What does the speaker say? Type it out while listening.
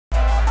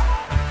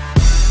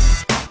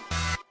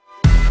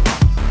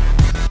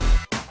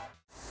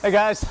Hey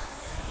guys,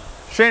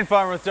 Shane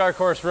Farmer with Dark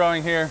Horse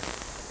Rowing here,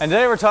 and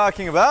today we're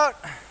talking about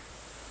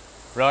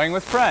rowing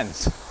with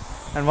friends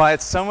and why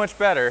it's so much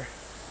better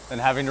than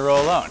having to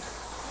row alone.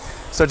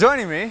 So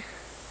joining me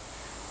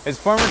is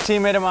former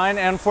teammate of mine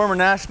and former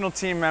national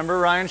team member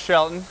Ryan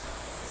Shelton.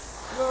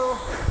 Hello.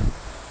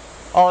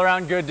 All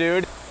around good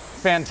dude,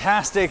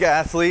 fantastic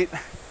athlete,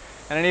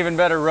 and an even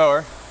better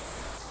rower.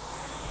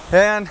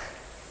 And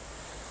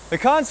the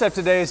concept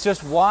today is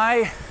just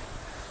why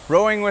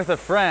rowing with a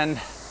friend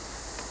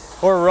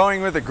or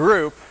rowing with a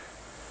group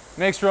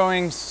makes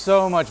rowing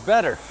so much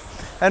better.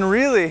 And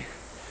really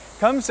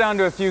comes down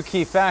to a few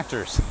key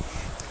factors.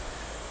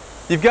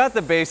 You've got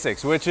the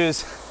basics, which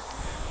is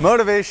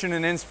motivation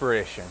and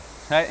inspiration,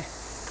 right?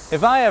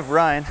 If I have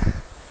Ryan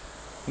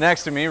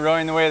next to me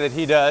rowing the way that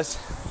he does,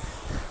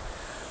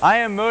 I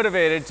am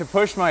motivated to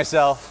push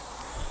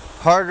myself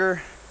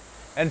harder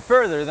and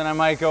further than I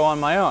might go on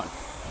my own.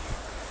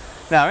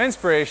 Now,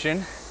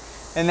 inspiration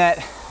in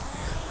that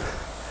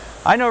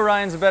I know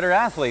Ryan's a better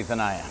athlete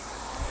than I am.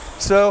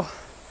 So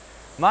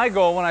my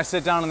goal when I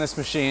sit down on this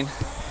machine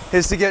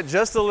is to get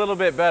just a little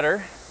bit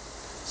better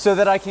so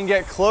that I can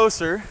get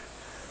closer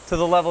to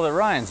the level that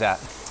Ryan's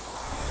at.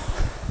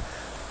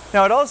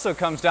 Now it also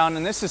comes down,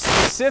 and this is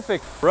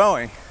specific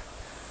rowing,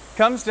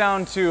 comes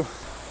down to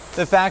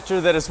the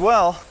factor that as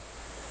well,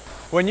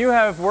 when you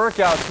have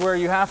workouts where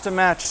you have to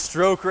match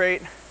stroke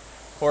rate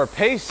or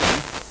pacing,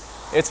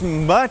 it's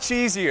much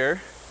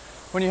easier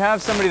when you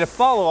have somebody to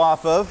follow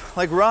off of,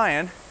 like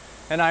Ryan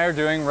and I are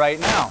doing right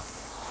now.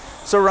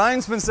 So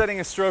Ryan's been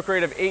setting a stroke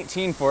rate of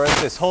 18 for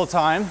us this whole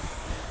time,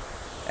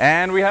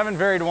 and we haven't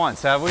varied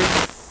once, have we?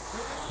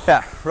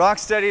 Yeah, rock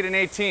steady at an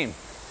 18.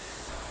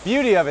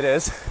 Beauty of it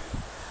is,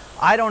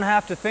 I don't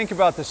have to think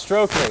about the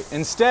stroke rate.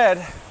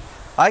 Instead,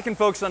 I can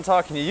focus on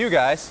talking to you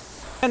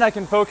guys, and I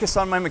can focus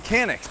on my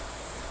mechanics.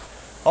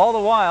 All the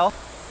while,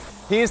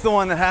 he's the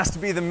one that has to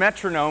be the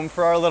metronome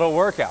for our little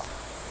workout.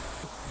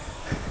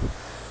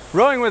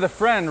 Rowing with a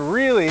friend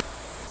really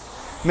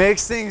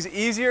makes things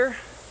easier,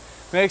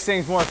 makes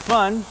things more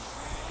fun,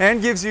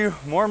 and gives you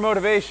more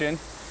motivation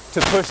to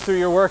push through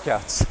your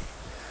workouts.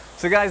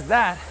 So guys,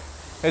 that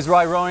is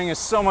why rowing is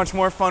so much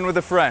more fun with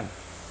a friend.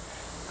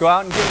 Go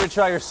out and give it a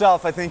try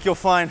yourself. I think you'll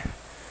find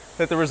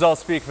that the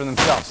results speak for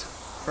themselves.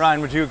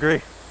 Ryan, would you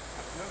agree?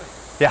 Absolutely.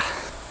 Yeah.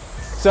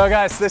 So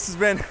guys, this has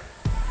been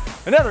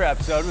another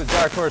episode with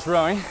Dark Horse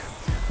Rowing.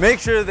 Make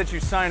sure that you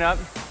sign up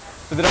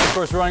for the Dark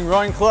Horse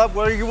Rowing Club,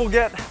 where you will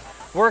get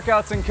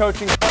workouts and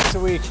coaching twice a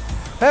week,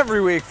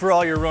 every week for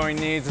all your rowing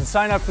needs. And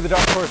sign up for the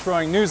Dark Horse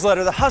Rowing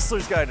newsletter, The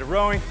Hustler's Guide to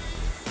Rowing,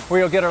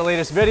 where you'll get our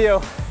latest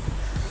video,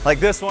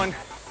 like this one,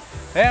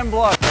 and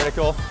blog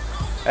article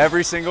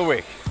every single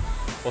week.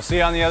 We'll see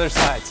you on the other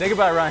side. Say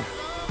goodbye, Ryan.